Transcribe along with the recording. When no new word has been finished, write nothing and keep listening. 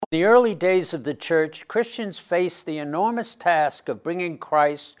In the early days of the church, Christians faced the enormous task of bringing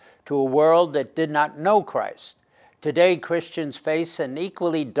Christ to a world that did not know Christ. Today, Christians face an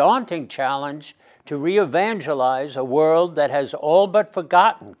equally daunting challenge to re-evangelize a world that has all but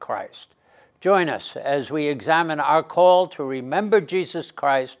forgotten Christ. Join us as we examine our call to remember Jesus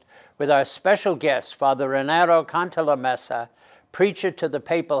Christ with our special guest, Father Raniero Cantalamessa, preacher to the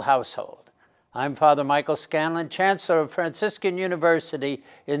papal household. I'm Father Michael Scanlon, Chancellor of Franciscan University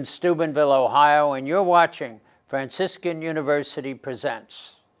in Steubenville, Ohio, and you're watching Franciscan University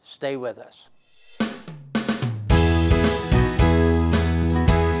Presents. Stay with us.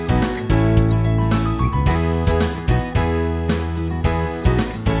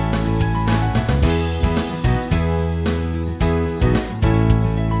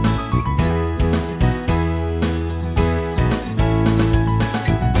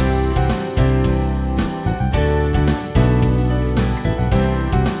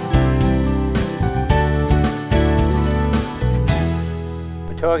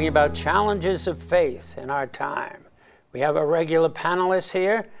 Talking about challenges of faith in our time. We have our regular panelists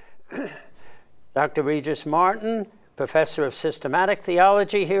here. Dr. Regis Martin, Professor of Systematic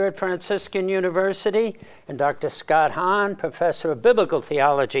Theology here at Franciscan University, and Dr. Scott Hahn, Professor of Biblical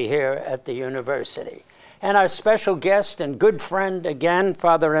Theology here at the university. And our special guest and good friend again,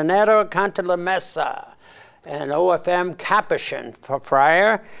 Father Raniero Cantalamessa, an OFM Capuchin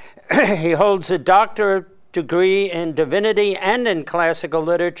friar. He holds a doctorate degree in divinity and in classical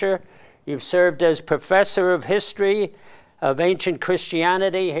literature. You've served as professor of history of ancient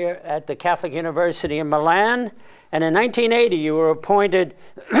Christianity here at the Catholic University in Milan. And in 1980, you were appointed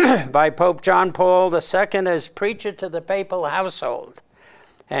by Pope John Paul II as preacher to the papal household.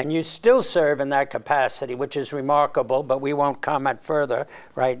 And you still serve in that capacity, which is remarkable, but we won't comment further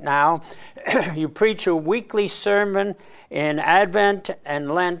right now. You preach a weekly sermon in Advent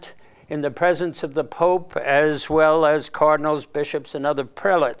and Lent in the presence of the Pope, as well as cardinals, bishops, and other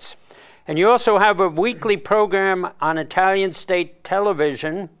prelates. And you also have a weekly program on Italian state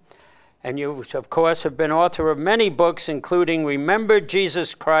television, and you, of course, have been author of many books, including Remember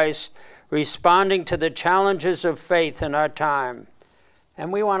Jesus Christ, Responding to the Challenges of Faith in Our Time.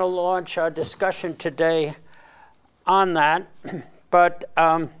 And we want to launch our discussion today on that, but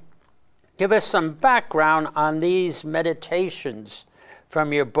give us some background on these meditations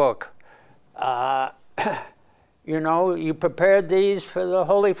from your book. You know, you prepared these for the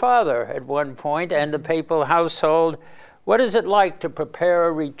Holy Father at one point and the papal household. What is it like to prepare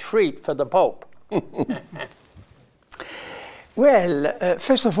a retreat for the Pope? Well,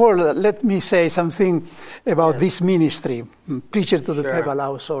 first of all, let me say something about this ministry, preacher to the papal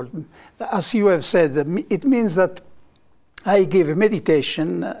household. As you have said, it means that I give a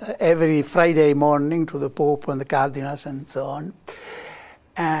meditation every Friday morning to the Pope and the cardinals and so on.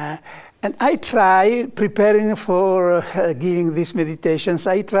 And I try, preparing for giving these meditations,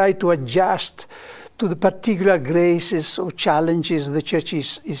 I try to adjust to the particular graces or challenges the Church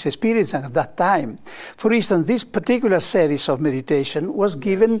is experiencing at that time. For instance, this particular series of meditation was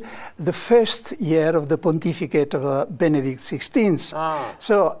given the first year of the pontificate of Benedict XVI.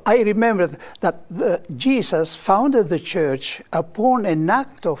 So I remembered that Jesus founded the Church upon an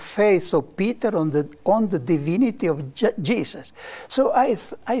act of faith of Peter on the divinity of Jesus. So I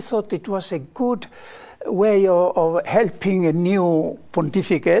thought it was a good way of helping a new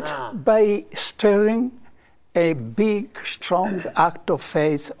pontificate by stirring a big, strong act of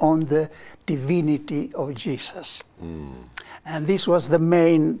faith on the divinity of Jesus. And this was the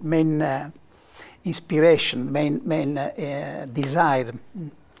main inspiration, main desire.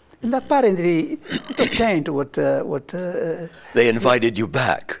 And apparently it obtained what they invited you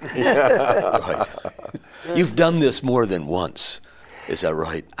back. Right. You've done this more than once. Is that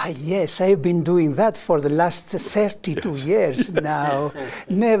right? Yes, I've been doing that for the last 32 years now.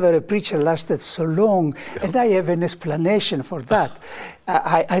 Never a preacher lasted so long, and I have an explanation for that.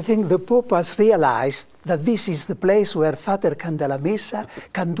 I think the Pope has realized that this is the place where Father Cantalamessa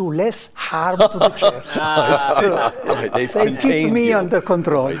can do less harm to the Church. They keep me under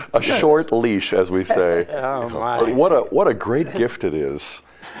control. A short leash, as we say. Oh, my. But what a great gift it is,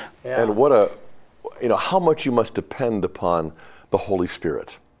 and how much you must depend upon the Holy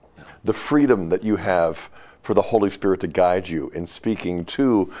Spirit, the freedom that you have for the Holy Spirit to guide you in speaking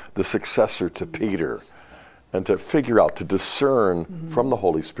to the successor to Peter, and to figure out, to discern from the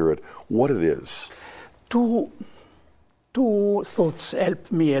Holy Spirit what it is. Two thoughts help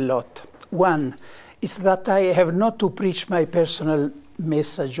me a lot. One is that I have not to preach my personal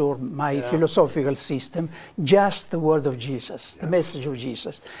message or my philosophical system, just the word of Jesus, the message of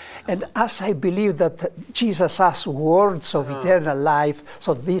Jesus. And as I believe that Jesus has words of eternal life,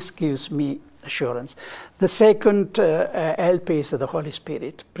 so this gives me assurance. The second help is the Holy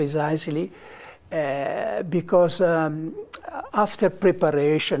Spirit, precisely because after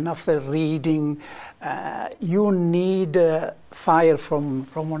preparation, after reading, you need fire from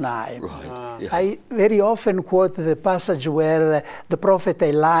on high. Right. I very often quote the passage where the prophet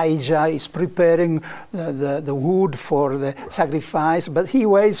Elijah is preparing the wood for the sacrifice, but he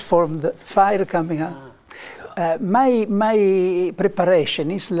waits for the fire coming up. My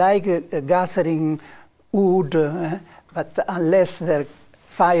preparation is like gathering wood, but unless the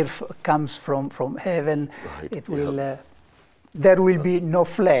fire comes from heaven, it will. There will be no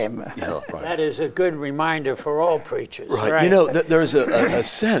flame. That is a good reminder for all preachers. Right. You know, there's a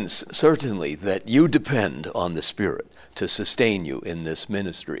sense, certainly, that you depend on the Spirit to sustain you in this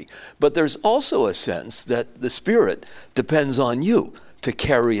ministry. But there's also a sense that the Spirit depends on you to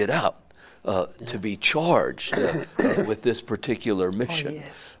carry it out, to be charged with this particular mission,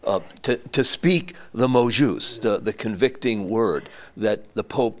 to speak the mot juste, the convicting word that the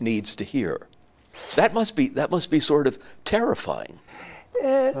Pope needs to hear. That must be sort of terrifying.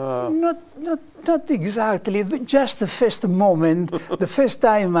 Not exactly. Just the first moment, the first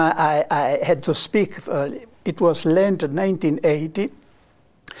time I had to speak, it was Lent 1980.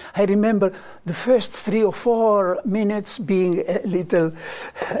 I remember the first 3 or 4 minutes being a little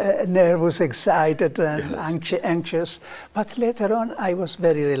nervous, excited, and anxious. But later on, I was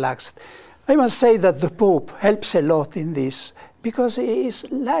very relaxed. I must say that the Pope helps a lot in this, because he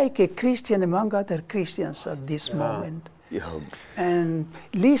is like a Christian among other Christians at this moment. And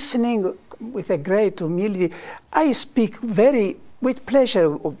listening with a great humility, I speak with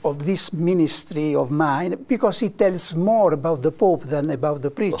pleasure of this ministry of mine, because he tells more about the Pope than about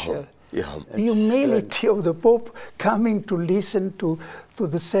the preacher. The humility of the Pope coming to listen to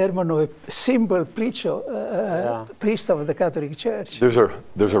the sermon of a simple preacher, priest of the Catholic Church. There's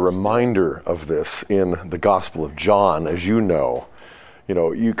a reminder of this in the Gospel of John, as you know. You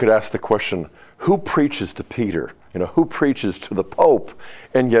know, you could ask the question, who preaches to Peter? You know, who preaches to the Pope?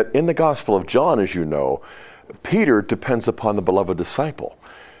 And yet in the Gospel of John, as you know, Peter depends upon the beloved disciple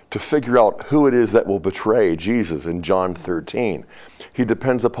to figure out who it is that will betray Jesus in John 13. He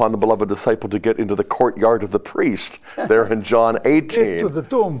depends upon the beloved disciple to get into the courtyard of the priest there in John 18. Get to the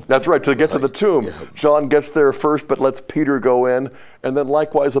tomb. That's right, to get to the tomb. John gets there first, but lets Peter go in, and then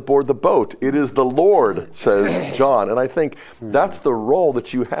likewise aboard the boat. It is the Lord, says John. And I think that's the role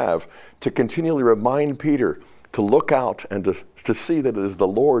that you have, to continually remind Peter to look out and to see that it is the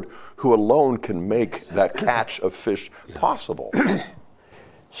Lord who alone can make that catch of fish possible.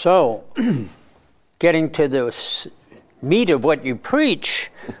 So, getting to the meat of what you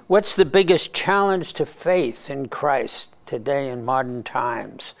preach, what's the biggest challenge to faith in Christ today in modern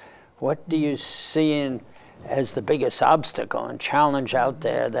times? What do you see as the biggest obstacle and challenge out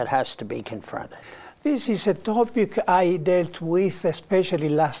there that has to be confronted? This is a topic I dealt with, especially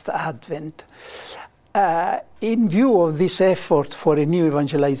last Advent. In view of this effort for a new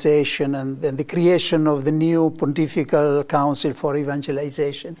evangelization and the creation of the new Pontifical Council for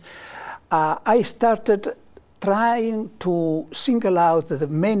Evangelization, I started trying to single out the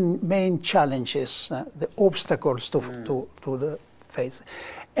main challenges, the obstacles to the faith.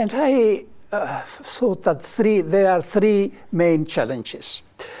 And I thought that there are 3 main challenges: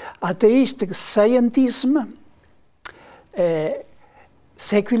 atheistic scientism,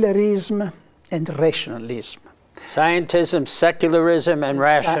 secularism, and rationalism. Scientism, secularism, and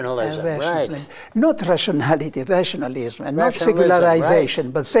rationalism. Right. Not rationality, rationalism, and not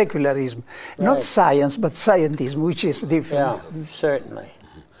secularization, but secularism. Right. Not science, but scientism, which is different. Yeah, certainly.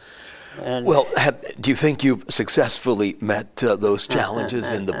 And well, do you think you've successfully met those challenges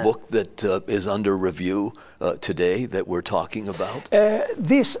in the book that is under review today that we're talking about?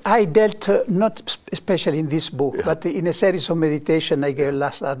 This I dealt not especially in this book, but in a series of meditation I gave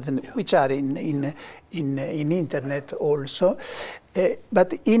last Advent, which are in internet also.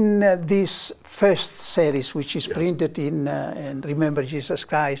 But in this first series, which is printed in Remember Jesus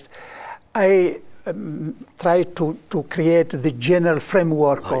Christ, I try to create the general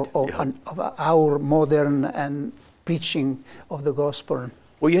framework of our modern and preaching of the gospel.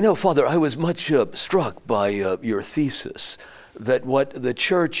 Well, you know, Father, I was much struck by your thesis that what the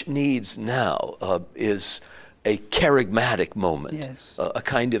church needs now is a charismatic moment, Yes. a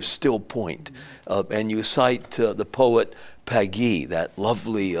kind of still point. And you cite the poet Paghi, that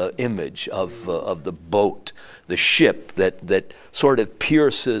lovely image of the boat, the ship that sort of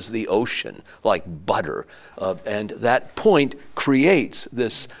pierces the ocean like butter. And that point creates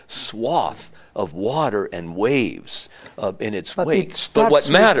this swath of water and waves in its But wake. it starts But what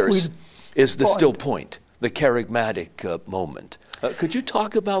matters with is the point. still point, the charismatic moment. Could you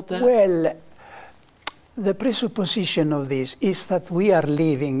talk about that? Well, the presupposition of this is that we are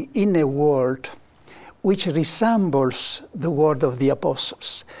living in a world which resembles the world of the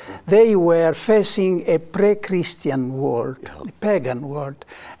apostles. They were facing a pre-Christian world, a pagan world,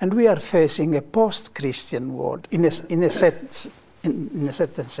 and we are facing a post-Christian world in a certain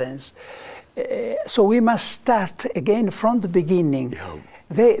sense. So we must start again from the beginning.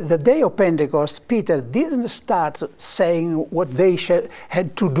 The day of Pentecost, Peter didn't start saying what they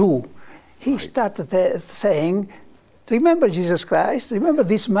had to do. He started saying, remember Jesus Christ? Remember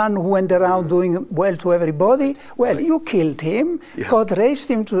this man who went around doing well to everybody? Well, you killed him. God raised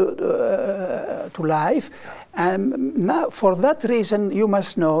him to life. And now, for that reason, you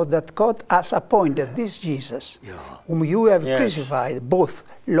must know that God has appointed this Jesus, whom you have crucified, both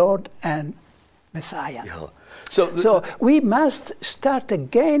Lord and Messiah. So we must start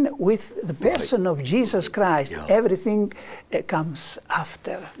again with the person of Jesus Christ. Everything comes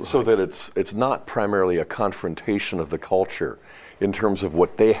after. So that it's not primarily a confrontation of the culture in terms of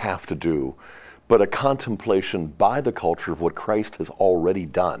what they have to do, but a contemplation by the culture of what Christ has already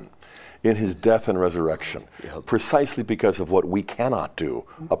done in his death and resurrection, precisely because of what we cannot do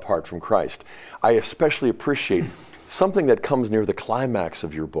apart from Christ. I especially appreciate something that comes near the climax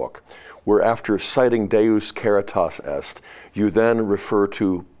of your book, where after citing Deus caritas est, you then refer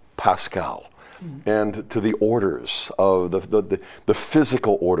to Pascal and to the orders of the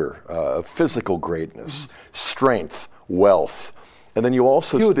physical order, of physical greatness, strength, wealth. And then you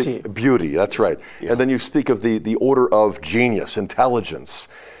also speak beauty, that's right. And then you speak of the order of genius, intelligence,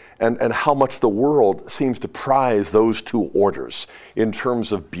 and how much the world seems to prize those two orders in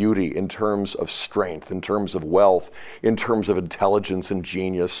terms of beauty, in terms of strength, in terms of wealth, in terms of intelligence and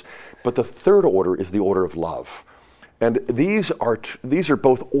genius. But the third order is the order of love. And these are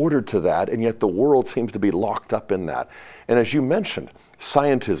both ordered to that, and yet the world seems to be locked up in that. And as you mentioned,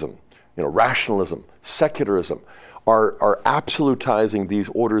 scientism, rationalism, secularism are absolutizing these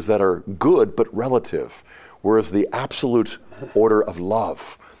orders that are good but relative, whereas the absolute order of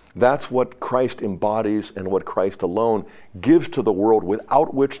love, that's what Christ embodies and what Christ alone gives to the world,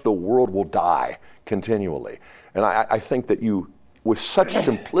 without which the world will die continually. And I think that you, with such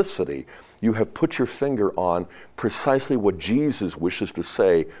simplicity, you have put your finger on precisely what Jesus wishes to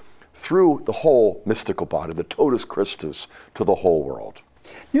say through the whole mystical body, the totus Christus, to the whole world.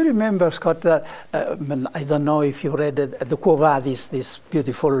 You remember, Scott, I don't know if you read it, the Quo Vadis, this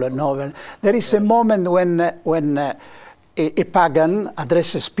beautiful novel. There is a moment when a pagan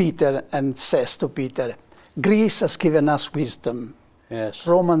addresses Peter and says to Peter, Greece has given us wisdom. Yes.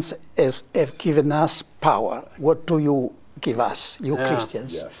 Romans have given us power. What do you give us, you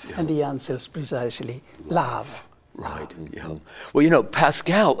Christians? Yes. And he answers precisely, love. Right. Well,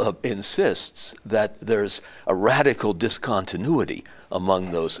 Pascal insists that there's a radical discontinuity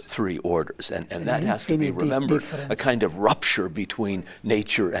among those three orders, and that has to be remembered, a kind of rupture between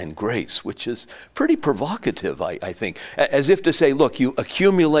nature and grace, which is pretty provocative, I think, as if to say, look, you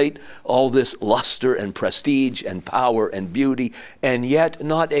accumulate all this luster and prestige and power and beauty, and yet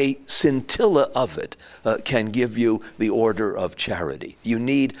not a scintilla of it can give you the order of charity. You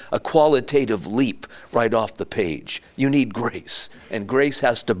need a qualitative leap right off the page. You need grace, and grace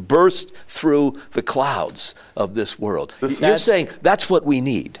has to burst through the clouds of this world. You're saying that's what we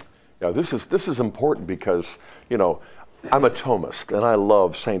need. Yeah, this is important because, I'm a Thomist and I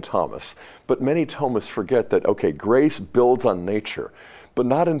love St. Thomas, but many Thomists forget that, grace builds on nature, but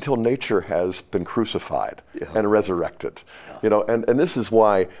not until nature has been crucified and resurrected. And this is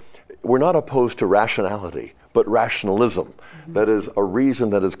why we're not opposed to rationality, but rationalism. That is a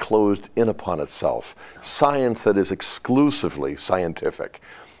reason that is closed in upon itself, science that is exclusively scientific.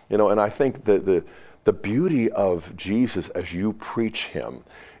 And I think that the beauty of Jesus as you preach him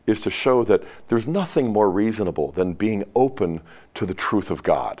is to show that there's nothing more reasonable than being open to the truth of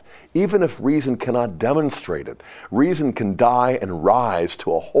God. Even if reason cannot demonstrate it, reason can die and rise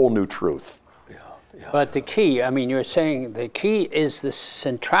to a whole new truth. But the key, you're saying the key is the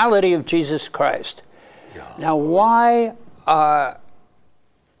centrality of Jesus Christ. Now, why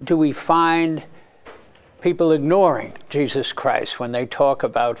do we find people ignoring Jesus Christ when they talk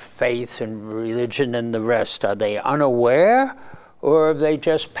about faith and religion and the rest? Are they unaware, or have they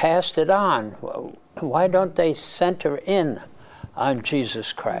just passed it on? why don't they center in on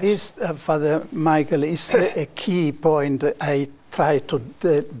Jesus Christ? This, Father Michael, is a key point I try to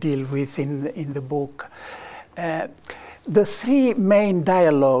deal with in the book. The three main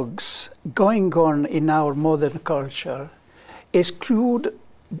dialogues going on in our modern culture exclude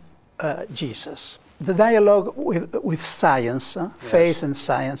Jesus. The dialogue with science, faith and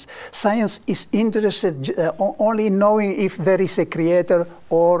science. Science is interested only in knowing if there is a creator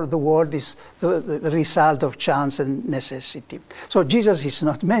or the world is the result of chance and necessity. So Jesus is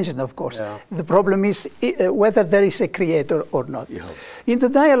not mentioned, of course. Yeah. The problem is whether there is a creator or not. Yeah. In the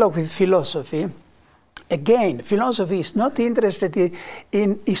dialogue with philosophy, again, philosophy is not interested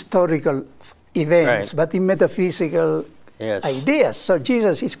in historical events, but in metaphysical ideas. So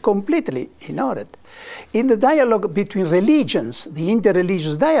Jesus is completely ignored. In the dialogue between religions, the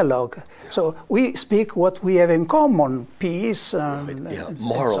interreligious dialogue, so we speak what we have in common, peace, and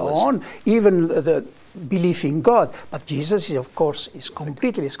so on, even the belief in God. But Jesus, of course, is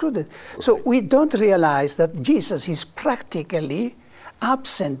completely excluded. Right. So we don't realize that Jesus is practically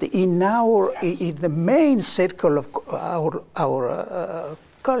absent in the main circle of our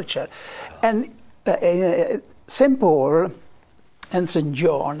culture. And St. Paul and St.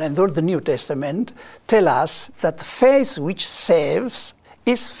 John and all the New Testament tell us that faith which saves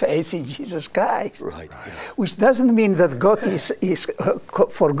is faith in Jesus Christ. Right. Yeah. Which doesn't mean that God is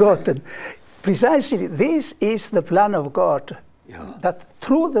forgotten. Precisely, this is the plan of God, that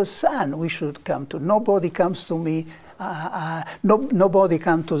through the Son we should come to. Nobody comes to me, nobody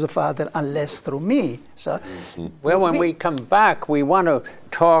comes to the Father unless through me. So, well, when we come back, we want to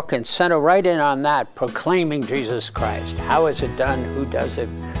talk and center right in on that, proclaiming Jesus Christ. How is it done? Who does it?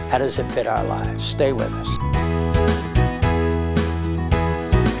 How does it fit our lives? Stay with us.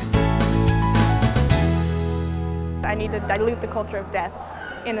 I need to dilute the culture of death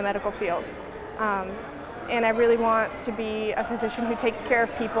in the medical field. And I really want to be a physician who takes care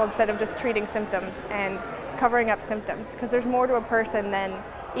of people instead of just treating symptoms and covering up symptoms, because there's more to a person than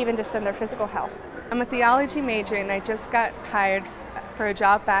even just in their physical health. I'm a theology major, and I just got hired for a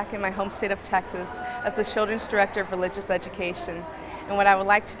job back in my home state of Texas as the Children's Director of Religious Education. And what I would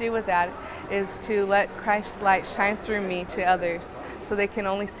like to do with that is to let Christ's light shine through me to others so they can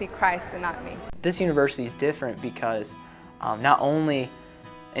only see Christ and not me. This university is different because not only,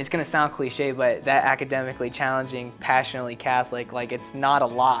 it's going to sound cliche, but that academically challenging, passionately Catholic, like, it's not a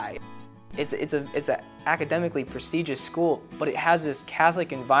lie. It's an academically prestigious school, but it has this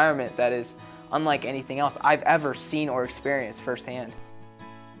Catholic environment that is unlike anything else I've ever seen or experienced firsthand.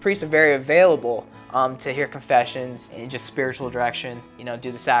 Priests are very available to hear confessions and just spiritual direction,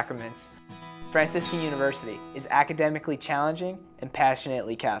 do the sacraments. Franciscan University is academically challenging and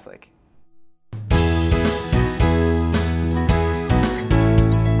passionately Catholic.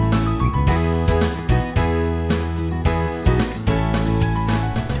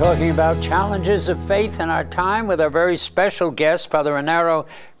 Talking about challenges of faith in our time with our very special guest, Father Raniero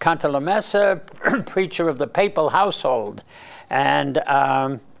Cantalamessa, preacher of the papal household. And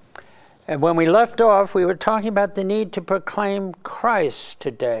when we left off, we were talking about the need to proclaim Christ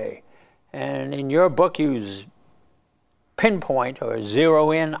today. And in your book, you pinpoint or zero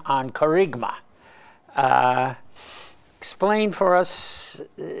in on kerygma. Explain for us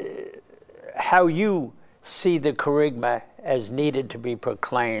how you see the kerygma as needed to be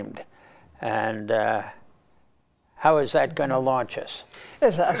proclaimed, and how is that going to launch us?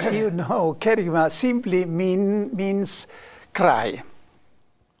 Yes, as you know, kerygma simply means cry,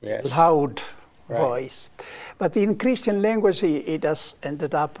 loud voice. But in Christian language, it has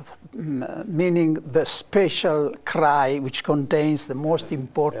ended up meaning the special cry which contains the most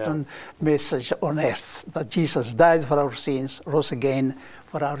important message on earth, that Jesus died for our sins, rose again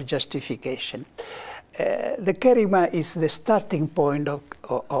for our justification. The kerygma is the starting point of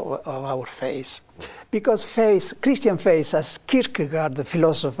our faith. Because faith, Christian faith, as Kierkegaard, the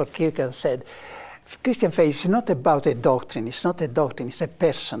philosopher Kierkegaard said, Christian faith is not about a doctrine, it's not a doctrine, it's a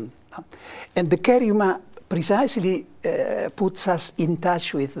person. And the kerygma precisely puts us in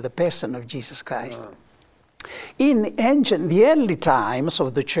touch with the person of Jesus Christ. In the early times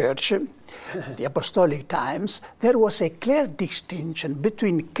of the Church, the apostolic times, there was a clear distinction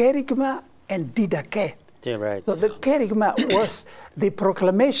between kerygma and didache. Yeah, right. So the kerygma was the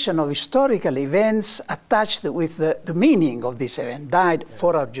proclamation of historical events attached with the meaning of this event. Died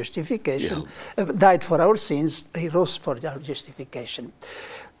for our justification, died for our sins, he rose for our justification.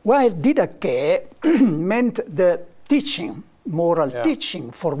 While didache meant the teaching, moral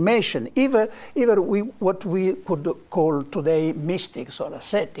teaching, formation, even what we could call today mystics or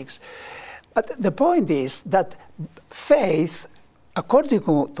ascetics. But the point is that faith according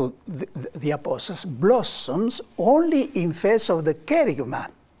to the apostles, blossoms only in face of the kerygma.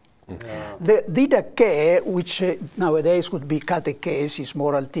 The didache, which nowadays would be catechesis,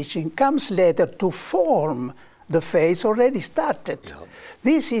 moral teaching, comes later to form the faith already started.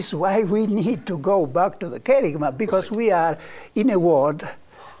 This is why we need to go back to the kerygma, because we are in a world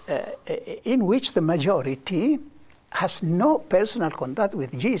in which the majority has no personal contact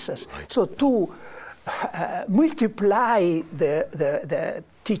with Jesus. So to multiply the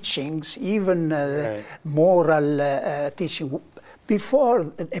teachings, even moral teaching,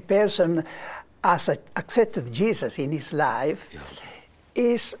 before a person has accepted Jesus in his life,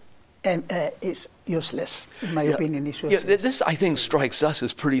 is useless. In my opinion, is useless. Yeah, this, I think, strikes us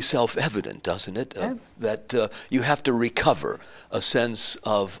as pretty self-evident, doesn't it? That you have to recover a sense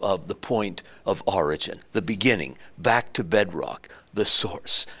of the point of origin, the beginning, back to bedrock, the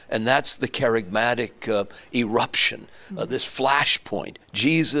source. And that's the kerygmatic eruption, this flashpoint.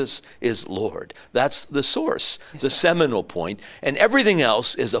 Jesus is Lord. That's the source, the seminal point. And everything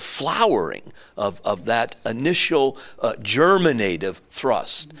else is a flowering of that initial germinative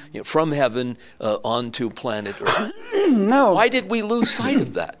thrust, from heaven onto planet Earth. No. Why did we lose sight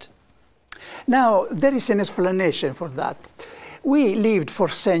of that? Now, there is an explanation for that. We lived for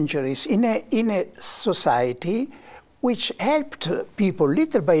centuries in a society which helped people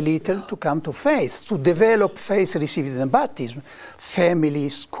little by little to come to faith, to develop faith received in baptism. Family,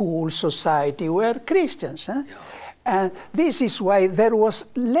 school, society were Christians. And this is why there was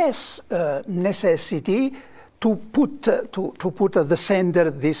less necessity to put at the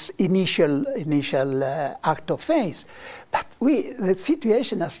center this initial act of faith. But the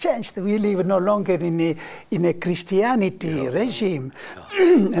situation has changed. We live no longer in a Christianity regime.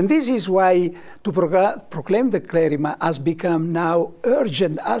 And this is why to proclaim the kerygma has become now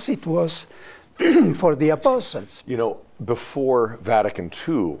urgent as it was for the apostles. You know, before Vatican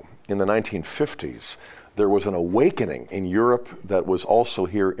II, in the 1950s, there was an awakening in Europe that was also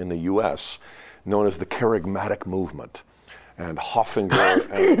here in the U.S., known as the kerygmatic movement. And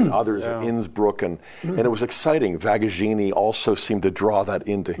Hoffinger and others at Innsbruck, and it was exciting. Vagagini also seemed to draw that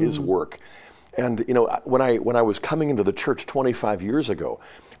into his work. And you know, when I was coming into the church 25 years ago,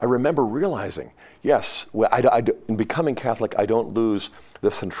 I remember realizing, yes, in becoming Catholic, I don't lose the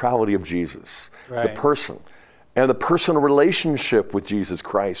centrality of Jesus, the person, and the personal relationship with Jesus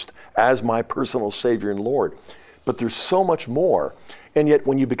Christ as my personal Savior and Lord. But there's so much more. And yet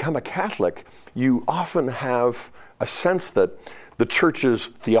when you become a Catholic, you often have a sense that the church's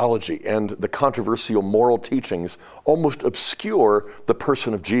theology and the controversial moral teachings almost obscure the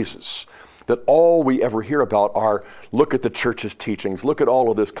person of Jesus. That all we ever hear about are, look at the church's teachings, look at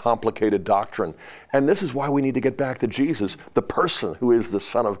all of this complicated doctrine. And this is why we need to get back to Jesus, the person who is the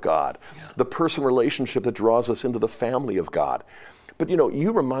Son of God, the person relationship that draws us into the family of God. But you know,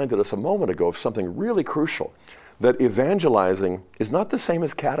 you reminded us a moment ago of something really crucial, that evangelizing is not the same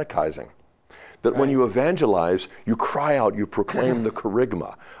as catechizing. That when you evangelize, you cry out, you proclaim the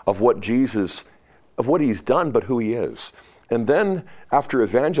kerygma of what Jesus, of what he's done, but who he is. And then after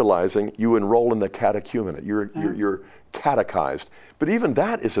evangelizing, you enroll in the catechumenate. You're catechized. But even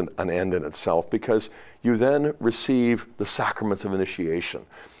that isn't an end in itself, because you then receive the sacraments of initiation.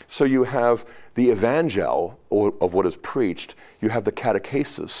 So you have the evangel of what is preached, you have the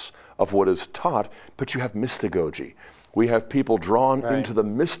catechesis of what is taught, but you have mystagogy. We have people drawn into the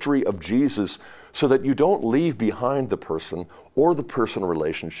mystery of Jesus, so that you don't leave behind the person or the personal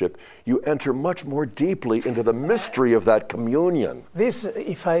relationship. You enter much more deeply into the mystery of that communion. This,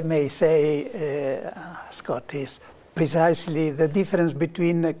 if I may say, Scott, is precisely the difference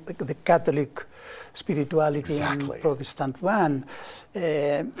between the Catholic spirituality and Protestant one,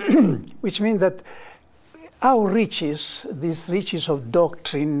 which means that our riches, these riches of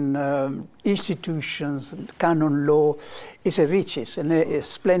doctrine, institutions, canon law, is a riches and a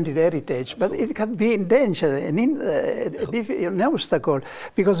splendid heritage, but it can be in danger and an obstacle,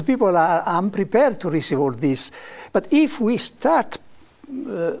 because people are unprepared to receive all this. But if we start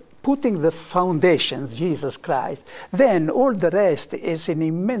putting the foundations, Jesus Christ, then all the rest is an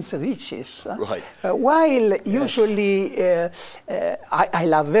immense riches. While usually, I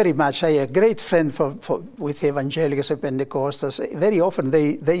love very much, I have a great friend with evangelicals and Pentecostals. Very often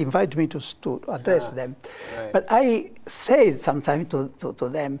they invite me to address them. But I say sometimes to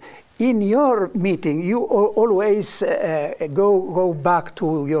them, in your meeting, you always go back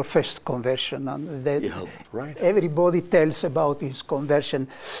to your first conversion. And everybody tells about his conversion.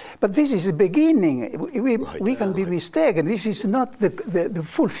 But this is the beginning. We can be mistaken. This is not the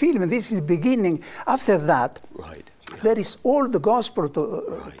fulfillment. This is the beginning. After that, there is all the gospel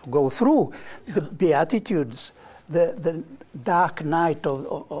to go through. The Beatitudes, the dark night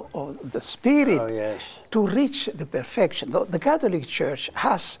of the spirit to reach the perfection. The Catholic Church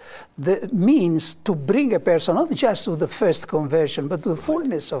has the means to bring a person not just to the first conversion, but to the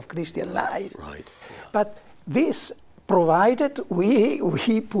fullness of Christian life. Right. Yeah. But this provided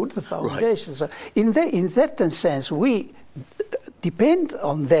we put the foundation. So in that sense, we depend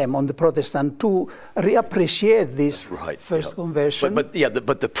on them, on the Protestant, to reappreciate this first conversion. But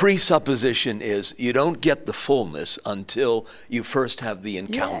the presupposition is you don't get the fullness until you first have the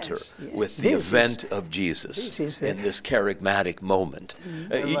encounter with the event of Jesus in this charismatic moment.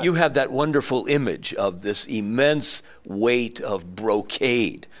 You have that wonderful image of this immense weight of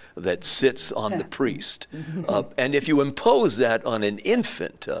brocade that sits on the priest. And if you impose that on an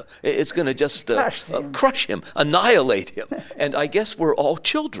infant, it's going to just crush him, annihilate him. And I guess we're all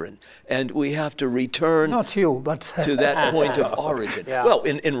children, and we have to return not you, but to that point of origin. Well,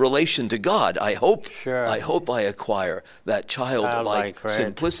 in relation to God, I hope I acquire that childlike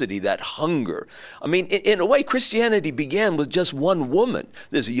simplicity, that hunger. I mean, in a way, Christianity began with just one woman,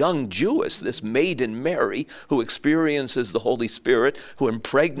 this young Jewess, this maiden Mary, who experiences the Holy Spirit, who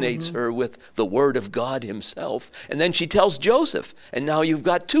impregnates her with the Word of God himself. And then she tells Joseph, and now you've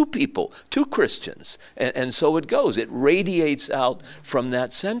got two people, two Christians. And so it goes. It radiates out from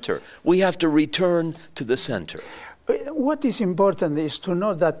that center. We have to return to the center. What is important is to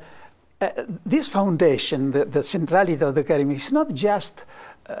know that this foundation, the centrality of the charism, is not just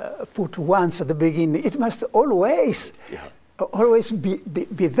put once at the beginning. It must always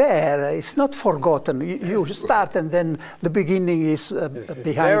be there. It's not forgotten. You start and then the beginning is behind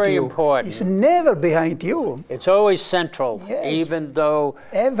you. Very important. It's never behind you. It's always central, even though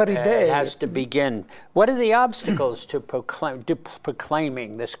every day it has to begin. What are the obstacles to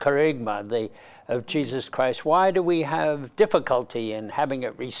proclaiming this charisma of Jesus Christ? Why do we have difficulty in having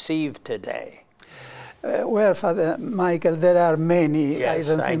it received today? Well, Father Michael, there are many. Yes,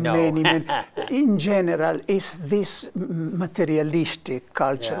 I don't think many. In general, it's this materialistic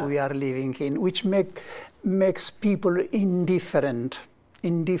culture we are living in, which makes people indifferent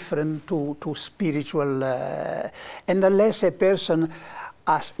to spiritual. And unless a person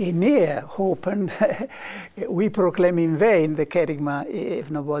has an ear open, we proclaim in vain the kerygma. If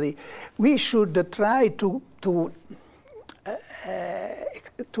nobody, we should try to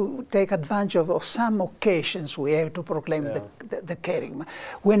take advantage of some occasions we have to proclaim the kerygma,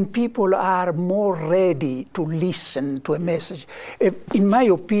 when people are more ready to listen to a message. In my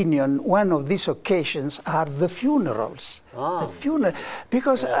opinion, one of these occasions are the funerals. The funeral,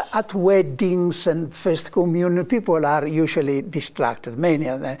 because at weddings and first communion, people are usually distracted, many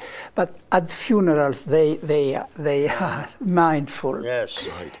of them. But at funerals, they are mindful. Yes,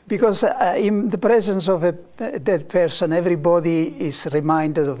 because in the presence of a dead person, everybody is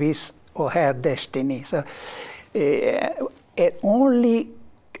reminded of his or her destiny. So only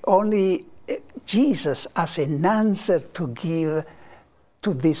Jesus has an answer to give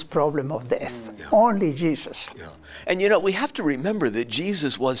to this problem of death. Only Jesus. And you know, we have to remember that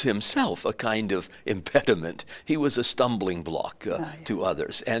Jesus was himself a kind of impediment. He was a stumbling block to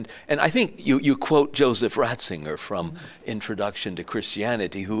others. And I think you quote Joseph Ratzinger from Introduction to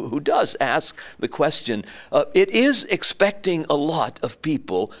Christianity, who does ask the question, it is expecting a lot of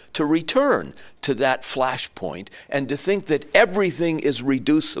people to return to that flashpoint and to think that everything is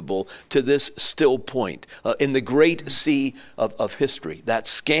reducible to this still point in the great sea of history, that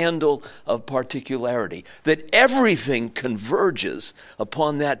scandal of particularity, that everything converges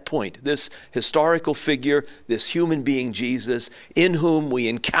upon that point, this historical figure, this human being Jesus, in whom we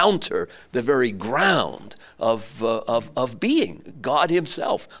encounter the very ground of being, God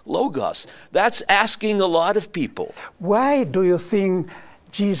himself, Logos. That's asking a lot of people. Why do you think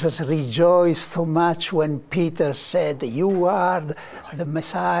Jesus rejoiced so much when Peter said, "You are the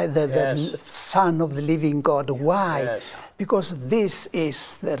Messiah, the Son of the living God"? Why? Because this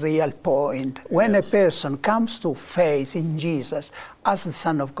is the real point. When a person comes to faith in Jesus as the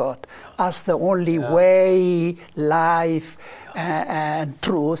Son of God, as the only way, life, and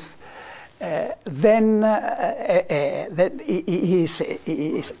truth, then he has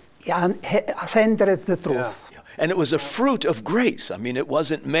entered the truth. And it was a fruit of grace. I mean, it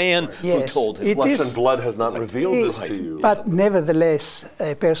wasn't man who told him. Flesh and blood has not revealed this to you. But nevertheless,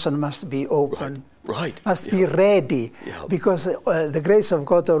 a person must be open. Must be ready, because the grace of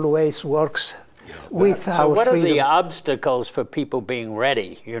God always works with our freedom. So what are the obstacles for people being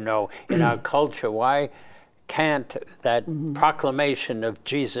ready, in our culture? Why can't that proclamation of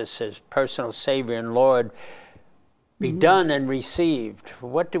Jesus as personal Savior and Lord be done and received?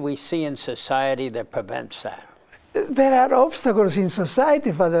 What do we see in society that prevents that? There are obstacles in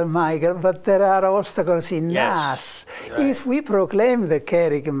society, Father Michael, but there are obstacles in us. Right. If we proclaim the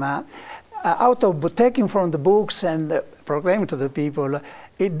kerygma, out of taking from the books and proclaim to the people,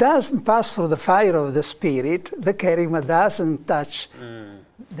 it doesn't pass through the fire of the Spirit, the kerygma doesn't touch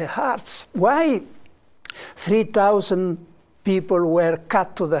the hearts. Why 3,000 people were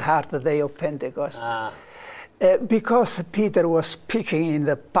cut to the heart the day of Pentecost? Because Peter was speaking in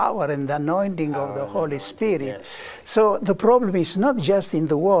the power and the anointing of the Holy Spirit. Yes. So the problem is not just in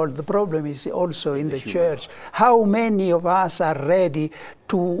the world, the problem is also in the church. How many of us are ready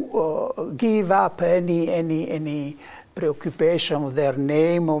to give up any preoccupation of their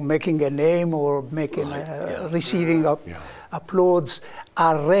name, or making a name, or making receiving applause,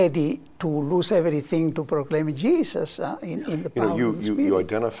 are ready to lose everything to proclaim Jesus in the power of the Spirit? You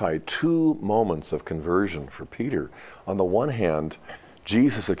identify two moments of conversion for Peter. On the one hand,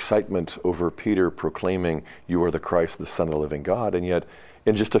 Jesus' excitement over Peter proclaiming, "You are the Christ, the Son of the living God," and yet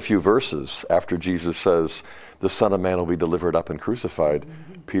in just a few verses after Jesus says, "The Son of Man will be delivered up and crucified,"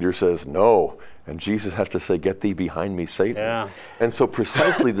 Peter says, "No." And Jesus has to say, "Get thee behind me, Satan." Yeah. And so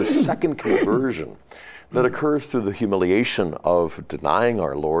precisely the second conversion that occurs through the humiliation of denying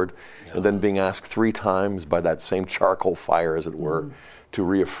our Lord and then being asked 3 times by that same charcoal fire, as it were, to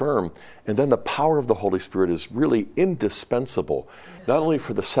reaffirm. And then the power of the Holy Spirit is really indispensable, not only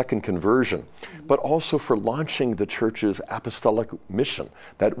for the second conversion, but also for launching the church's apostolic mission.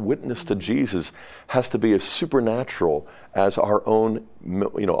 That witness to Jesus has to be as supernatural as our own,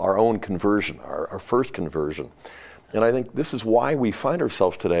 our own conversion, our first conversion. And I think this is why we find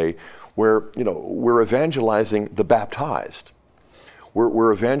ourselves today where, we're evangelizing the baptized.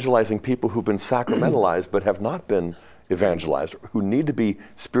 We're evangelizing people who've been sacramentalized but have not been evangelized, who need to be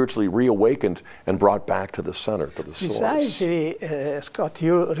spiritually reawakened and brought back to the center, to the source. Precisely, Scott,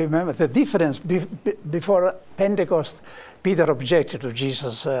 you remember the difference. Before Pentecost, Peter objected to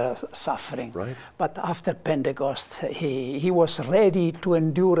Jesus' suffering. Right. But after Pentecost, he was ready to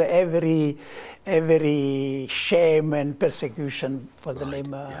endure every shame and persecution for the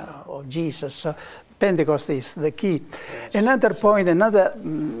name of Jesus. So Pentecost is the key. Yes. Another point,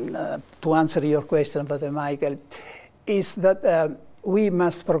 to answer your question, Brother Michael, is that we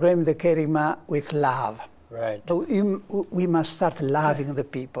must proclaim the kerygma with love. Right. We must start loving the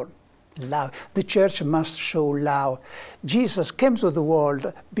people. Love. The church must show love. Jesus came to the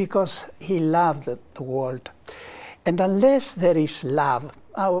world because he loved the world. And unless there is love,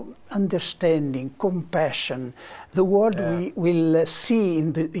 our understanding, compassion, the world we will see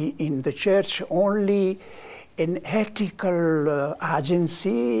in the church only an ethical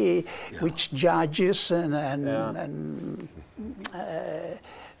agency which judges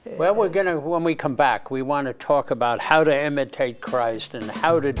well, when we come back, we want to talk about how to imitate Christ and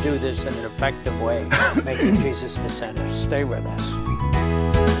how to do this in an effective way, making Jesus the center. Stay with us.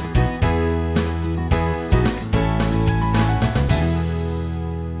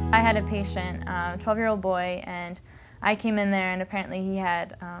 I had a patient, a 12-year-old boy, and I came in there, and apparently he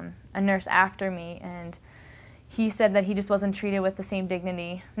had a nurse after me, and he said that he just wasn't treated with the same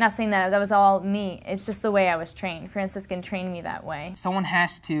dignity. Not saying that was all me, it's just the way I was trained. Franciscan trained me that way. Someone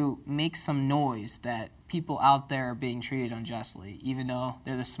has to make some noise that people out there are being treated unjustly, even though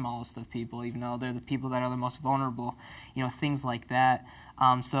they're the smallest of people, even though they're the people that are the most vulnerable, things like that.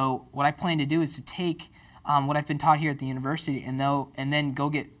 So what I plan to do is to take what I've been taught here at the university and then go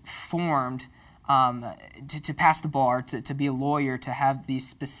get formed to pass the bar, to be a lawyer, to have these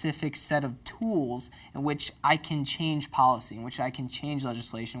specific set of tools in which I can change policy, in which I can change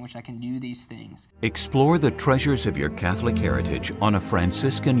legislation, in which I can do these things. Explore the treasures of your Catholic heritage on a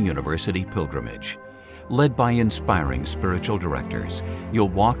Franciscan University pilgrimage. Led by inspiring spiritual directors, you'll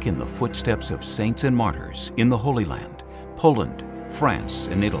walk in the footsteps of saints and martyrs in the Holy Land, Poland, France,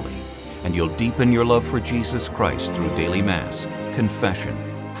 and Italy, and you'll deepen your love for Jesus Christ through daily Mass, confession,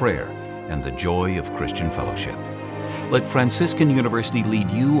 prayer, and the joy of Christian fellowship. Let Franciscan University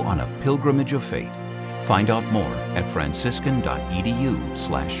lead you on a pilgrimage of faith. Find out more at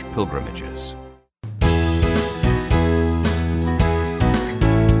franciscan.edu/pilgrimages.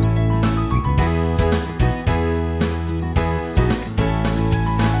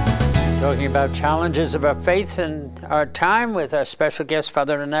 Talking about challenges of our faith in our time with our special guest,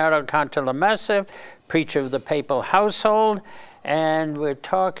 Father Raniero Cantalamessa, preacher of the papal household, and we're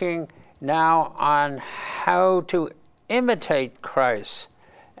talking now on how to imitate Christ.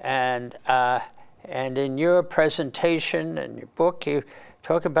 And in your presentation and your book, you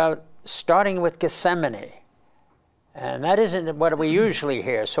talk about starting with Gethsemane. And that isn't what we usually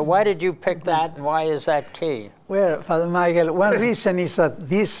hear. So why did you pick that, and why is that key? Well, Father Michael, one reason is that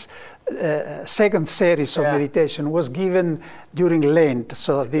this second series of meditation was given during Lent,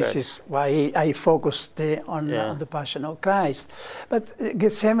 so this is why I focused on the Passion of Christ. But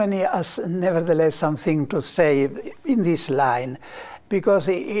Gethsemane has nevertheless something to say in this line, because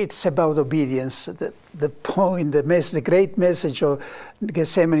it's about obedience. The point, the great message of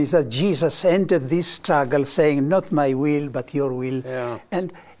Gethsemane is that Jesus entered this struggle saying, not my will, but your will. Yeah.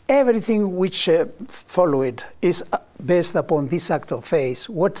 And everything which followed is based upon this act of faith.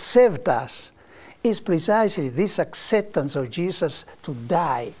 What saved us is precisely this acceptance of Jesus to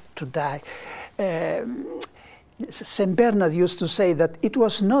die. St. Bernard used to say that it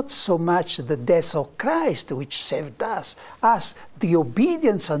was not so much the death of Christ which saved us, as the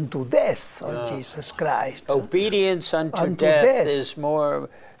obedience unto death of Jesus Christ. Obedience unto death is more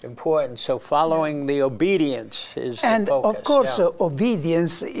important. So following the obedience is and the focus. Of course,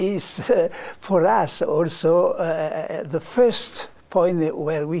 obedience is for us also the first point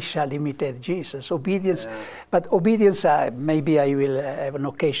where we shall imitate Jesus. Obedience, but obedience, maybe I will have an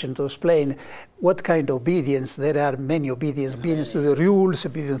occasion to explain what kind of obedience. There are many obedience. Obedience to the rules,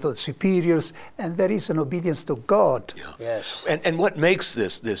 obedience to the superiors, and there is an obedience to God. Yeah. Yes. And what makes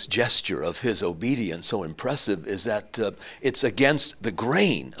this gesture of his obedience so impressive is that it's against the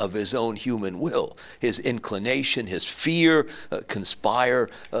grain of his own human will. His inclination, his fear conspire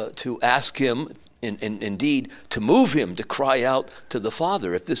to ask him, indeed, to move him to cry out to the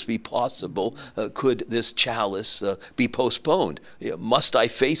Father, if this be possible, could this chalice be postponed? Must I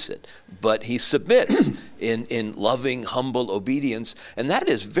face it? But he submits in loving, humble obedience, and that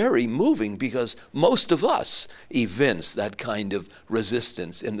is very moving, because most of us evince that kind of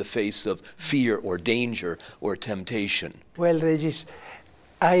resistance in the face of fear or danger or temptation. Well, Regis,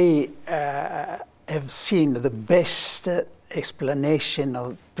 I have seen the best explanation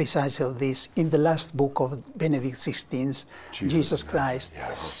of precisely of this in the last book of Benedict XVI, Jesus Christ.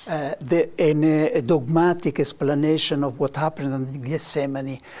 Yes. A dogmatic explanation of what happened in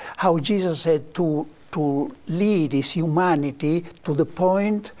Gethsemane, how Jesus had to lead his humanity to the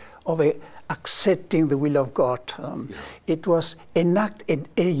point of accepting the will of God. It was a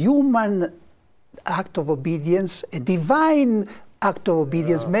human act of obedience, a divine act of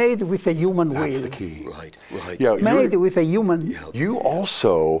obedience made with a human will. That's the key. Right. Yeah, made with a human. You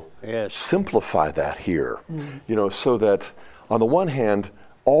also simplify that here, so that on the one hand,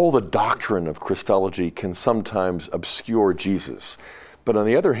 all the doctrine of Christology can sometimes obscure Jesus. But on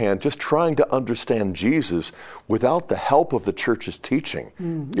the other hand, just trying to understand Jesus without the help of the church's teaching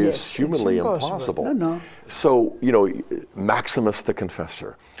is humanly impossible. No. So, Maximus the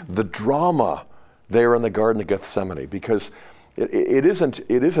Confessor, the drama there in the Garden of Gethsemane, because it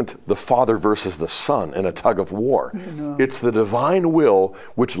isn't the Father versus the Son in a tug of war. No. It's the divine will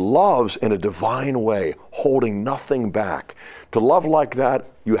which loves in a divine way, holding nothing back. To love like that,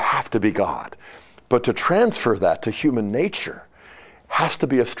 you have to be God. But to transfer that to human nature has to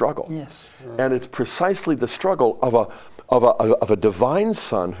be a struggle. Yes. And it's precisely the struggle of a divine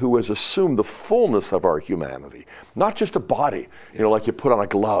Son who has assumed the fullness of our humanity, not just a body, like you put on a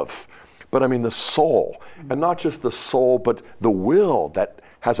glove, but I mean the soul, and not just the soul, but the will that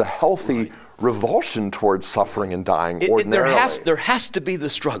has a healthy revulsion towards suffering and dying ordinarily. There has to be the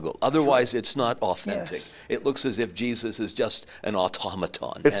struggle, otherwise it's not authentic. Yes. It looks as if Jesus is just an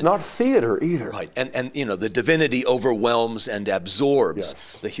automaton. It's not theater either. Right, and the divinity overwhelms and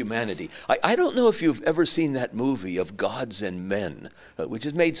absorbs the humanity. I don't know if you've ever seen that movie of Gods and Men, which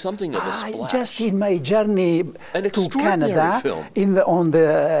has made something of a splash. Just in my journey to Canada, film. on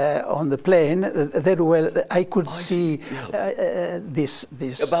the plane, I could see this.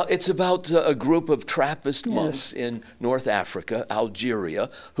 It's about a group of Trappist monks in North Africa, Algeria,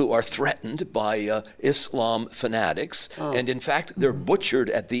 who are threatened by Islam fanatics, and in fact they're butchered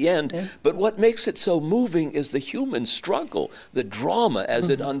at the end. But what makes it so moving is the human struggle, the drama as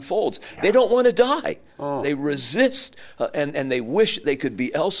it unfolds. They don't want to die. They resist, and they wish they could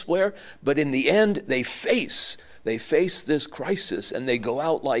be elsewhere, but in the end they face this crisis, and they go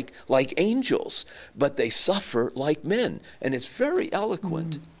out like angels, but they suffer like men, and it's very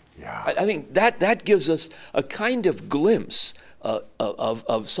eloquent. Yeah. I think that gives us a kind of glimpse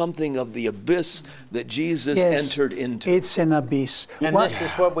of something of the abyss that Jesus entered into. It's an abyss. And this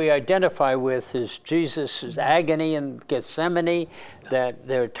is what we identify with, is Jesus' agony in Gethsemane, that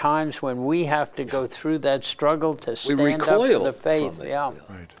there are times when we have to go through that struggle to stand up for the faith.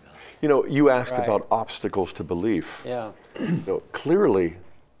 Right. You asked about obstacles to belief. Yeah. Clearly,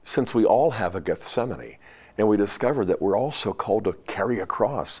 since we all have a Gethsemane, and we discover that we're also called to carry a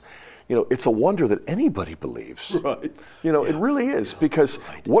cross. it's a wonder that anybody believes. Right. It really is, because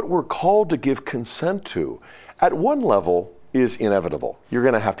what we're called to give consent to, at one level, is inevitable. You're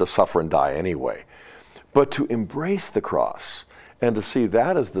going to have to suffer and die anyway. But to embrace the cross and to see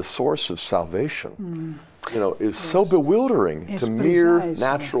that as the source of salvation, is so bewildering to mere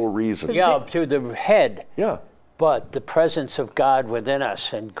natural reason. Yeah, to the head. Yeah. But the presence of God within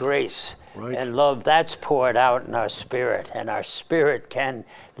us and grace and love, that's poured out in our spirit, and our spirit can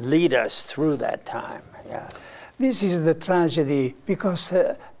lead us through that time. Yeah. This is the tragedy, because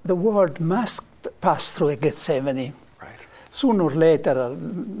the world must pass through a Gethsemane. Right. Sooner or later,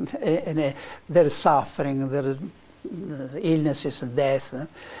 there is suffering, there is illnesses and death.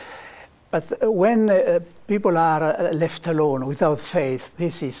 But when people are left alone without faith,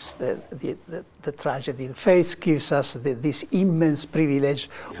 this is the tragedy. Faith gives us this immense privilege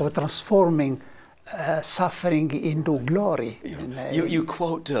of transforming suffering into glory. You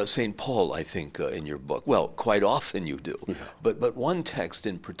quote St. Paul, I think, in your book. Well, quite often you do. Yeah. But one text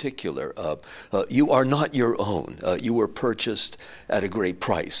in particular, you are not your own. You were purchased at a great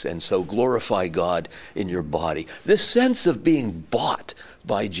price, and so glorify God in your body. This sense of being bought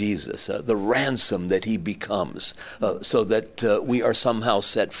by Jesus, the ransom that he becomes, so that we are somehow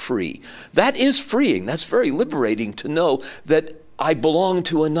set free. That is freeing. That's very liberating to know that I belong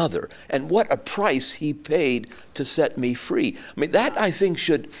to another, and what a price he paid to set me free. I mean, that, I think,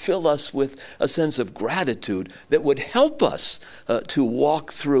 should fill us with a sense of gratitude that would help us to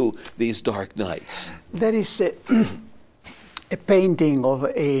walk through these dark nights. There is a painting of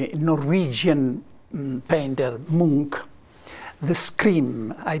a Norwegian painter, Munch, The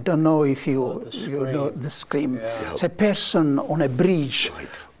Scream. I don't know if you know The Scream. Yeah. It's a person on a bridge,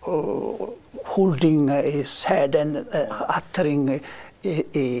 holding his head and uttering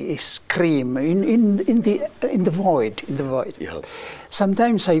a scream in the void. Yeah.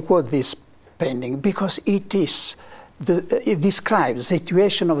 Sometimes I quote this painting because it describes the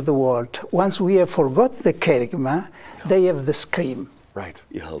situation of the world. Once we have forgot the kerygma, they have the scream. Right.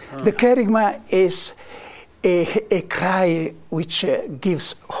 Yeah. The kerygma is a cry which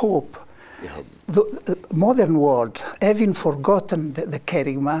gives hope. Yeah. The modern world, having forgotten the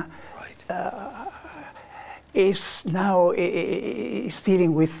kerygma, is now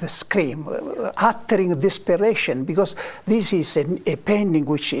dealing with the scream, uttering desperation, because this is a painting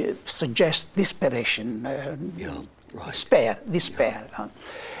which suggests desperation, despair. Yeah.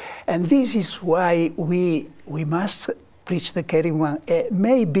 And this is why we must preach the kerygma.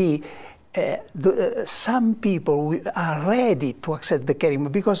 Maybe some people are ready to accept the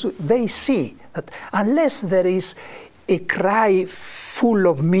kerygma because they see that unless there is a cry full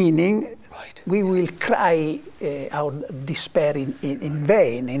of meaning, we will cry out despair in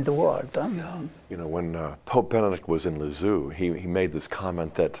vain in the world. Yeah. When Pope Benedict was in Lisieux, he made this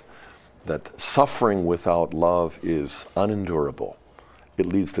comment that suffering without love is unendurable. It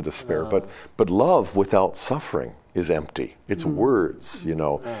leads to despair. But love without suffering is empty. It's words,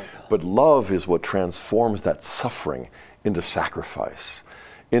 But love is what transforms that suffering into sacrifice,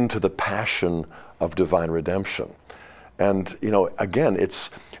 into the passion of divine redemption. And, again,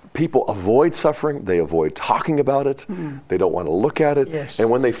 it's people avoid suffering. They avoid talking about it. They don't want to look at it. Yes. And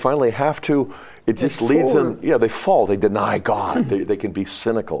when they finally have to, it just leads them, they fall. They deny God. They can be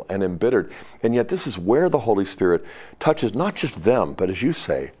cynical and embittered. And yet this is where the Holy Spirit touches not just them, but as you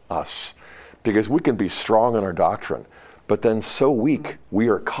say, us. Because we can be strong in our doctrine, but then so weak, we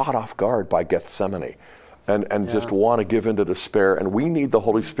are caught off guard by Gethsemane. And just want to give in to despair. And we need the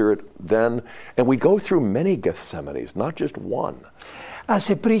Holy Spirit then. And we go through many Gethsemanes, not just one. As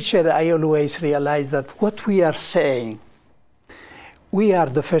a preacher, I always realize that what we are saying, we are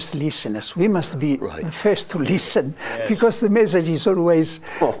the first listeners. We must be the first to listen, because the message is always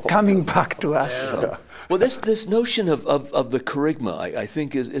coming back to us. Yeah. Well, this notion of the kerygma, I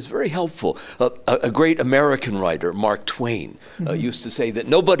think, is very helpful. A great American writer, Mark Twain, used to say that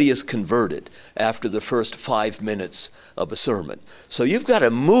nobody is converted after the first 5 minutes of a sermon. So you've got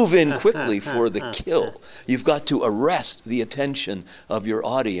to move in quickly for the kill. You've got to arrest the attention of your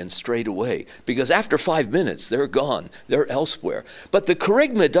audience straight away, because after 5 minutes, they're gone. They're elsewhere. But the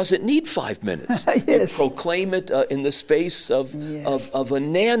kerygma doesn't need 5 minutes. You proclaim it in the space of a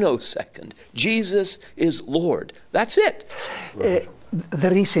nanosecond. Jesus is Lord. That's it. The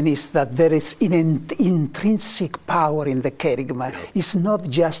reason is that there is an intrinsic power in the kerygma. It's not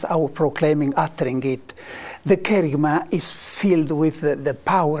just our proclaiming, uttering it. The kerygma is filled with the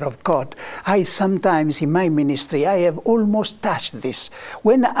power of God. I sometimes, in my ministry, I have almost touched this.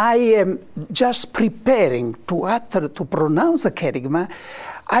 When I am just preparing to pronounce the kerygma,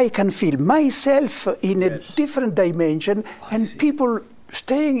 I can feel myself in a different dimension, and people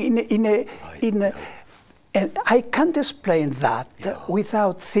staying and I can't explain that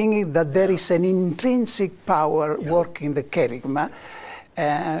without thinking that there is an intrinsic power working the kerygma,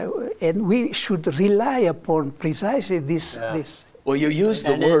 and we should rely upon precisely this. Well, you use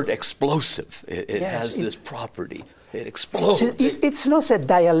the word explosive. It has this property. It explodes. It's not a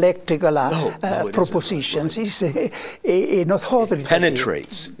dialectical proposition. It's an authoritative. It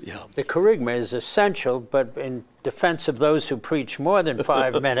penetrates. The kerygma is essential, but in defense of those who preach more than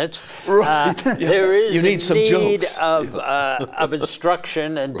 5 minutes, there is you need a some need jokes. of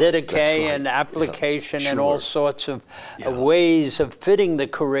instruction and didache and application and all sorts of ways of fitting the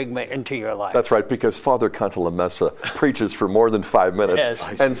kerygma into your life. That's right, because Father Cantalamessa preaches for more than 5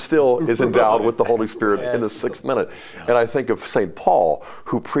 minutes and still is endowed with the Holy Spirit in the 6th minute. And I think of St. Paul,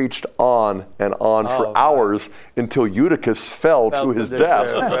 who preached on and on for hours until Eutychus fell to his death.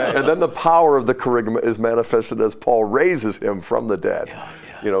 And then the power of the kerygma is manifested as Paul raises him from the dead.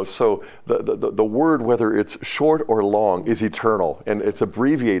 So the word, whether it's short or long, is eternal, and it's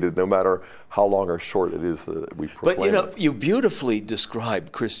abbreviated no matter how long or short it is that we proclaim. But you beautifully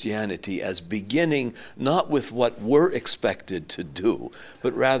describe Christianity as beginning not with what we're expected to do,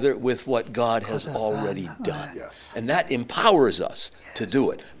 but rather with what God has already done. And that empowers us to do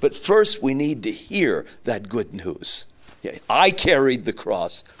it. But first we need to hear that good news. I carried the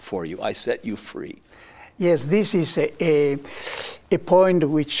cross for you. I set you free. Yes, this is a point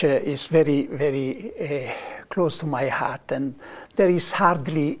which is very, very close to my heart, and there is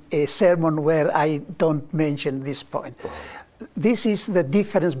hardly a sermon where I don't mention this point. This is the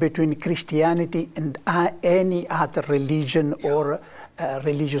difference between Christianity and any other religion or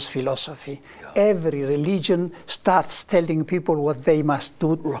religious philosophy. Every religion starts telling people what they must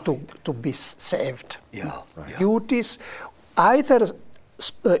do to be saved. Duties, either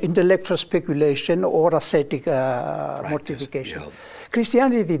intellectual speculation or ascetic mortification.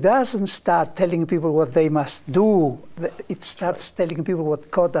 Christianity doesn't start telling people what they must do. It starts telling people what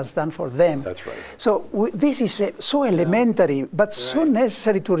God has done for them. That's right. So this is so elementary, but so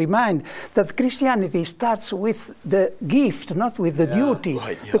necessary to remind that Christianity starts with the gift, not with the duty.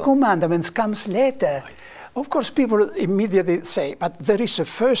 The commandments comes later. Of course, people immediately say, but there is a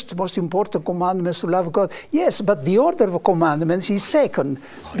first most important commandment to love God. Yes, but the order of commandments is second,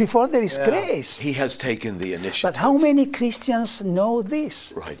 before there is grace. He has taken the initiative. But how many Christians know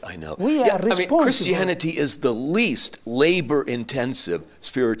this? Right, I know. We are responsible. Christianity is the least labor-intensive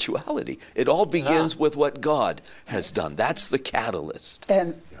spirituality. It all begins with what God has done. That's the catalyst.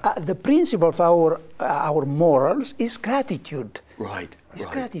 And the principle of our morals is gratitude. Right. It's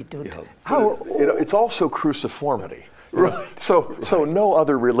gratitude. It's also cruciformity. So no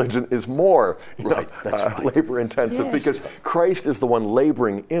other religion is more labor intensive because Christ is the one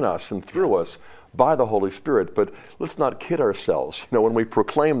laboring in us and through us by the Holy Spirit. But let's not kid ourselves. When we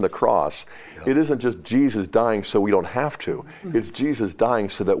proclaim the cross, it isn't just Jesus dying so we don't have to. It's Jesus dying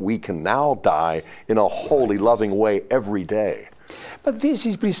so that we can now die in a holy, loving way every day. But this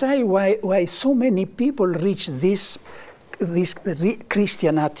is precisely why so many people reach this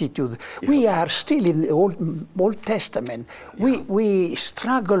Christian attitude. We are still in the Old Testament. We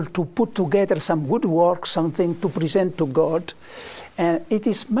struggle to put together some good work, something to present to God. And it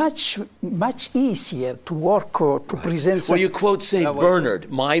is much easier to work or to present. Well, you quote St.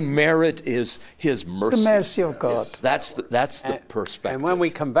 Bernard, my merit is his mercy. The mercy of God. That's the perspective. And when we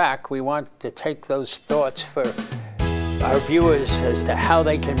come back, we want to take those thoughts for our viewers as to how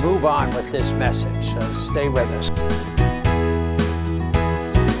they can move on with this message. So stay with us.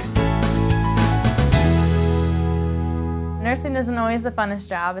 Nursing isn't always the funnest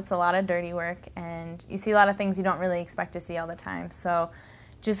job. It's a lot of dirty work, and you see a lot of things you don't really expect to see all the time. So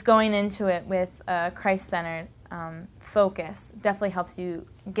just going into it with a Christ-centered focus definitely helps you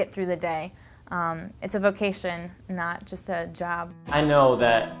get through the day. It's a vocation, not just a job. I know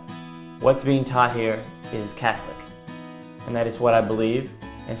that what's being taught here is Catholic, and that is what I believe,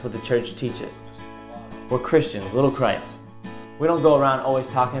 and it's what the church teaches. We're Christians, little Christ. We don't go around always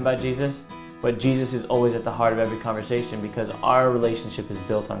talking about Jesus, but Jesus is always at the heart of every conversation because our relationship is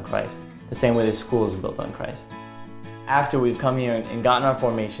built on Christ, the same way this school is built on Christ. After we've come here and gotten our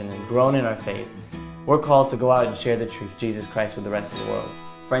formation and grown in our faith, we're called to go out and share the truth, Jesus Christ, with the rest of the world.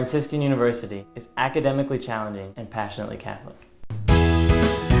 Franciscan University is academically challenging and passionately Catholic.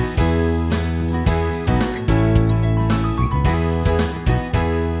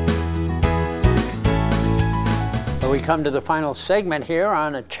 We come to the final segment here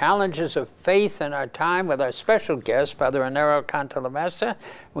on the challenges of faith in our time with our special guest, Father Raniero Cantalamessa.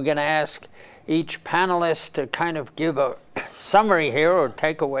 We're going to ask each panelist to kind of give a summary here or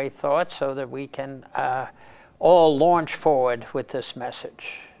takeaway thoughts so that we can all launch forward with this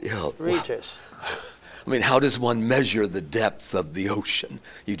message? Yeah. Regis. I mean, how does one measure the depth of the ocean?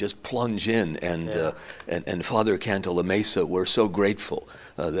 You just plunge in, and Father Cantalamessa, we're so grateful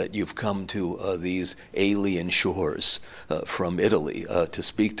that you've come to these alien shores from Italy to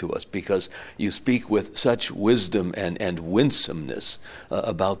speak to us, because you speak with such wisdom and winsomeness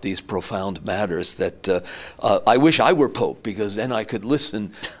about these profound matters that I wish I were Pope, because then I could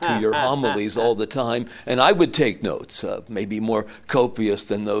listen to your homilies all the time, and I would take notes, maybe more copious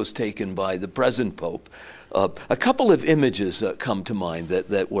than those taken by the present Pope. A couple of images come to mind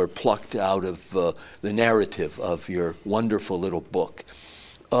that were plucked out of the narrative of your wonderful little book.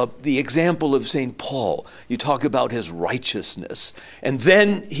 The example of St. Paul, you talk about his righteousness, and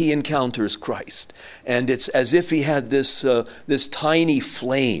then he encounters Christ. And it's as if he had this tiny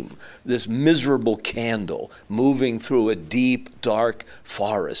flame, this miserable candle moving through a deep, dark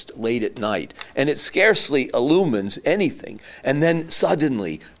forest late at night. And it scarcely illumines anything. And then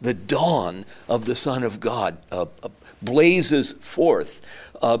suddenly the dawn of the Son of God blazes forth.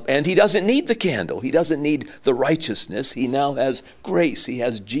 And he doesn't need the candle. He doesn't need the righteousness. He now has grace. He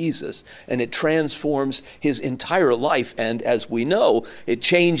has Jesus. And it transforms his entire life. And as we know, it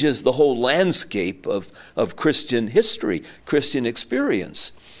changes the whole landscape of Christian history, Christian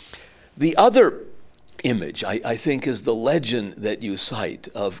experience. The other image, I think, is the legend that you cite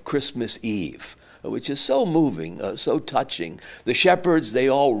of Christmas Eve, which is so moving, so touching. The shepherds, they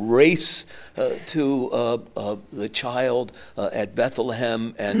all race to the child at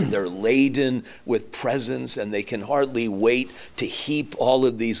Bethlehem, and they're laden with presents, and they can hardly wait to heap all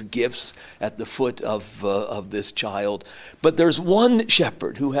of these gifts at the foot of this child. But there's one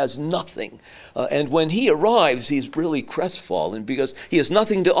shepherd who has nothing, and when he arrives, he's really crestfallen because he has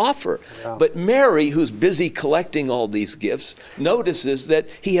nothing to offer. Yeah. But Mary, who's busy collecting all these gifts, notices that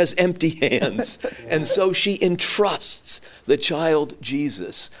he has empty hands. And so she entrusts the child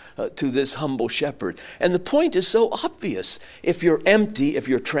Jesus to this humble shepherd. And the point is so obvious. If you're empty, if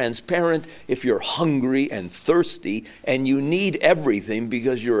you're transparent, if you're hungry and thirsty, and you need everything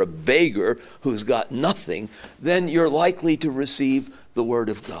because you're a beggar who's got nothing, then you're likely to receive the Word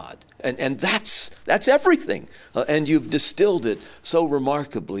of God. And that's everything. And you've distilled it so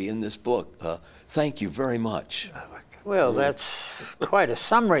remarkably in this book. Thank you very much. Well, that's quite a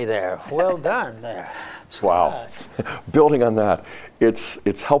summary there. Well done there. Wow. Building on that,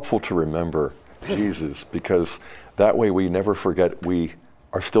 it's helpful to remember Jesus, because that way we never forget we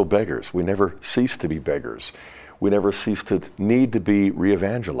are still beggars. We never cease to be beggars. We never cease to need to be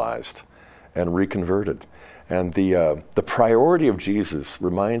re-evangelized and reconverted. And the priority of Jesus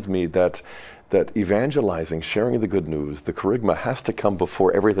reminds me that evangelizing, sharing the good news, the kerygma has to come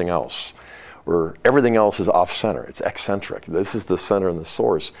before everything else. Or everything else is off-center. It's eccentric. This is the center and the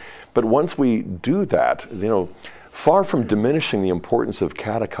source. But once we do that, far from diminishing the importance of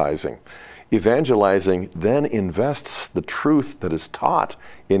catechizing, evangelizing then invests the truth that is taught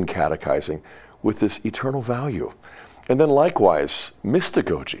in catechizing with this eternal value. And then likewise,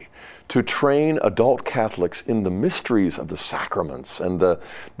 mystagogy, to train adult Catholics in the mysteries of the sacraments and the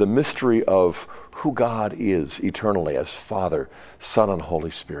mystery of who God is eternally as Father, Son, and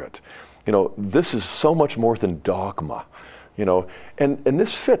Holy Spirit. This is so much more than dogma, and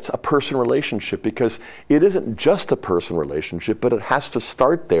this fits a person relationship, because it isn't just a person relationship, but it has to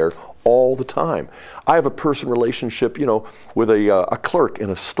start there all the time. I have a person relationship, with a clerk in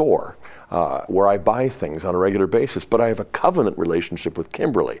a store where I buy things on a regular basis, but I have a covenant relationship with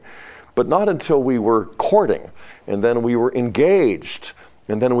Kimberly, but not until we were courting, and then we were engaged,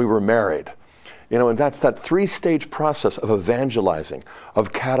 and then we were married. And that's that three-stage process of evangelizing,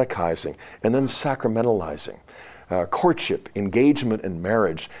 of catechizing, and then sacramentalizing. Courtship, engagement, and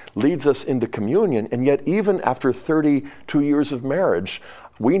marriage leads us into communion, and yet even after 32 years of marriage,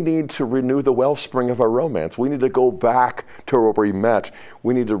 we need to renew the wellspring of our romance. We need to go back to where we met.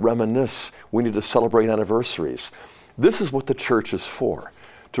 We need to reminisce. We need to celebrate anniversaries. This is what the church is for,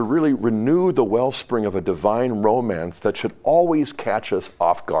 to really renew the wellspring of a divine romance that should always catch us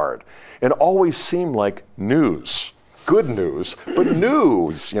off guard and always seem like news. Good news, but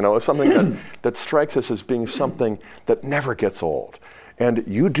news, something that strikes us as being something that never gets old. And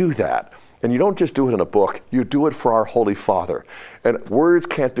you do that. And you don't just do it in a book, you do it for our Holy Father. And words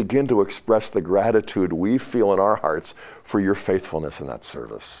can't begin to express the gratitude we feel in our hearts for your faithfulness in that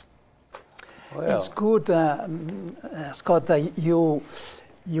service. Well. It's good, Scott, that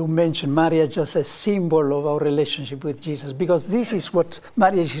you mentioned marriage as a symbol of our relationship with Jesus, because this is what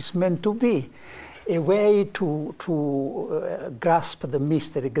marriage is meant to be, a way to grasp the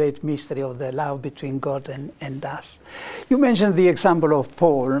mystery, great mystery of the love between God and us. You mentioned the example of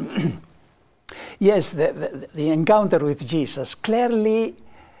Paul. Yes, the encounter with Jesus clearly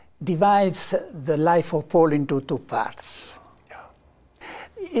divides the life of Paul into two parts.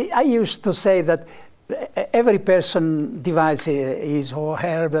 Yeah. I used to say that every person divides his or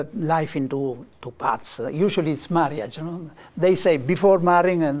her life into two parts. Usually it's marriage. You know? They say before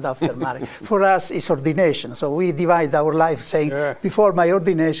marrying and after marrying. For us, it's ordination. So we divide our life saying sure. Before my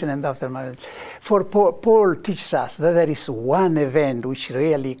ordination and after marriage. For Paul teaches us that there is one event which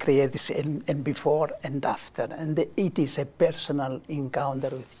really creates and before and after, and it is a personal encounter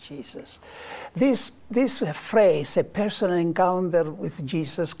with Jesus. This phrase, a personal encounter with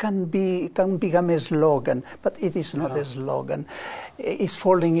Jesus, can become a slogan, but it is not a slogan. It's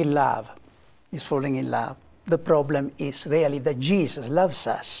falling in love. It's falling in love. The problem is really that Jesus loves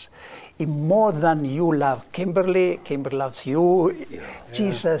us more than you love Kimberly. Kimberly loves you. Yeah.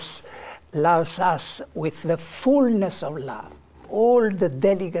 Jesus loves us with the fullness of love, all the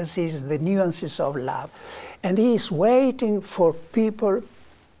delicacies, the nuances of love. And he is waiting for people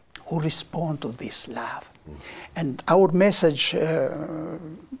who respond to this love. And our message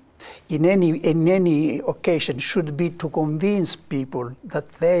in any occasion should be to convince people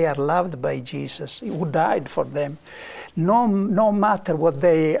that they are loved by Jesus, who died for them. No matter what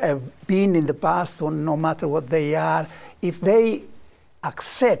they have been in the past, or no matter what they are, if they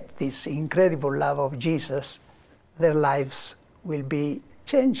accept this incredible love of Jesus, their lives will be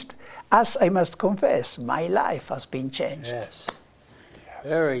changed. As I must confess, my life has been changed. Yes.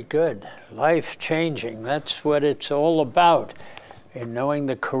 Very good. Life changing. That's what it's all about, in knowing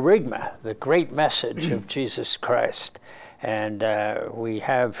the kerygma, the great message of Jesus Christ. And we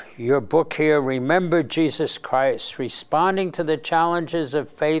have your book here, Remember Jesus Christ, Responding to the Challenges of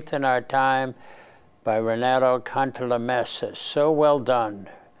Faith in Our Time, by Raniero Cantalamessa. So well done,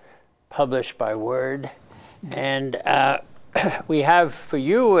 published by Word. And we have for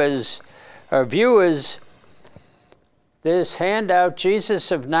you as our viewers this handout,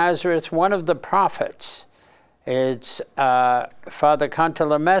 Jesus of Nazareth, One of the Prophets. It's Father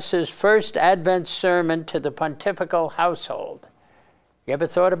Cantalamessa's first Advent sermon to the pontifical household. You ever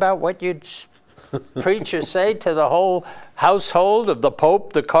thought about what you'd preach or say to the whole household of the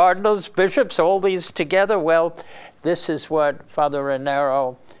Pope, the cardinals, bishops, all these together? Well, this is what Father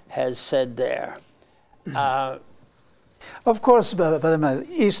Raniero has said there. Of course, but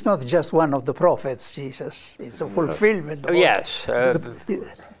he's not just one of the prophets, Jesus. It's a fulfillment. Yes,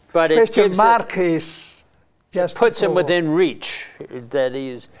 but it question mark is just puts him within reach that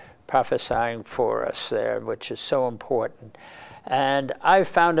he's prophesying for us there, which is so important. And I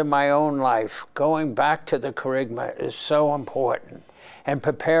found in my own life, going back to the kerygma is so important. And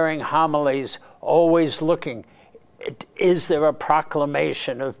preparing homilies, always looking, is there a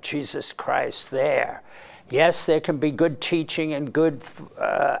proclamation of Jesus Christ there? Yes, there can be good teaching and good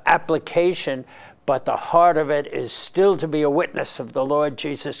application, but the heart of it is still to be a witness of the Lord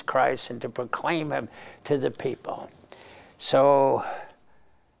Jesus Christ and to proclaim him to the people. So,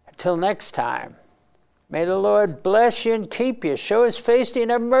 until next time, may the Lord bless you and keep you, show his face to you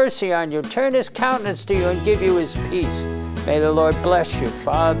and have mercy on you, turn his countenance to you and give you his peace. May the Lord bless you,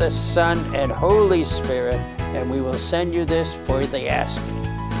 Father, Son, and Holy Spirit, and we will send you this for the asking.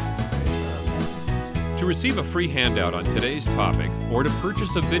 To receive a free handout on today's topic or to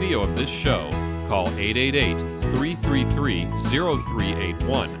purchase a video of this show, call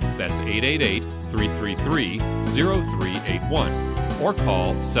 888-333-0381. That's 888-333-0381. Or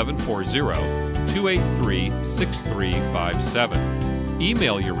call 740-283-6357.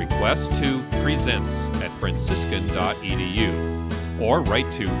 Email your request to presents@franciscan.edu. Or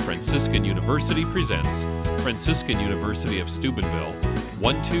write to Franciscan University Presents, Franciscan University of Steubenville,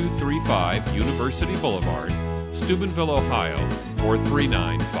 1235 University Boulevard, Steubenville, Ohio,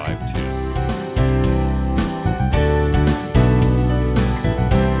 43952.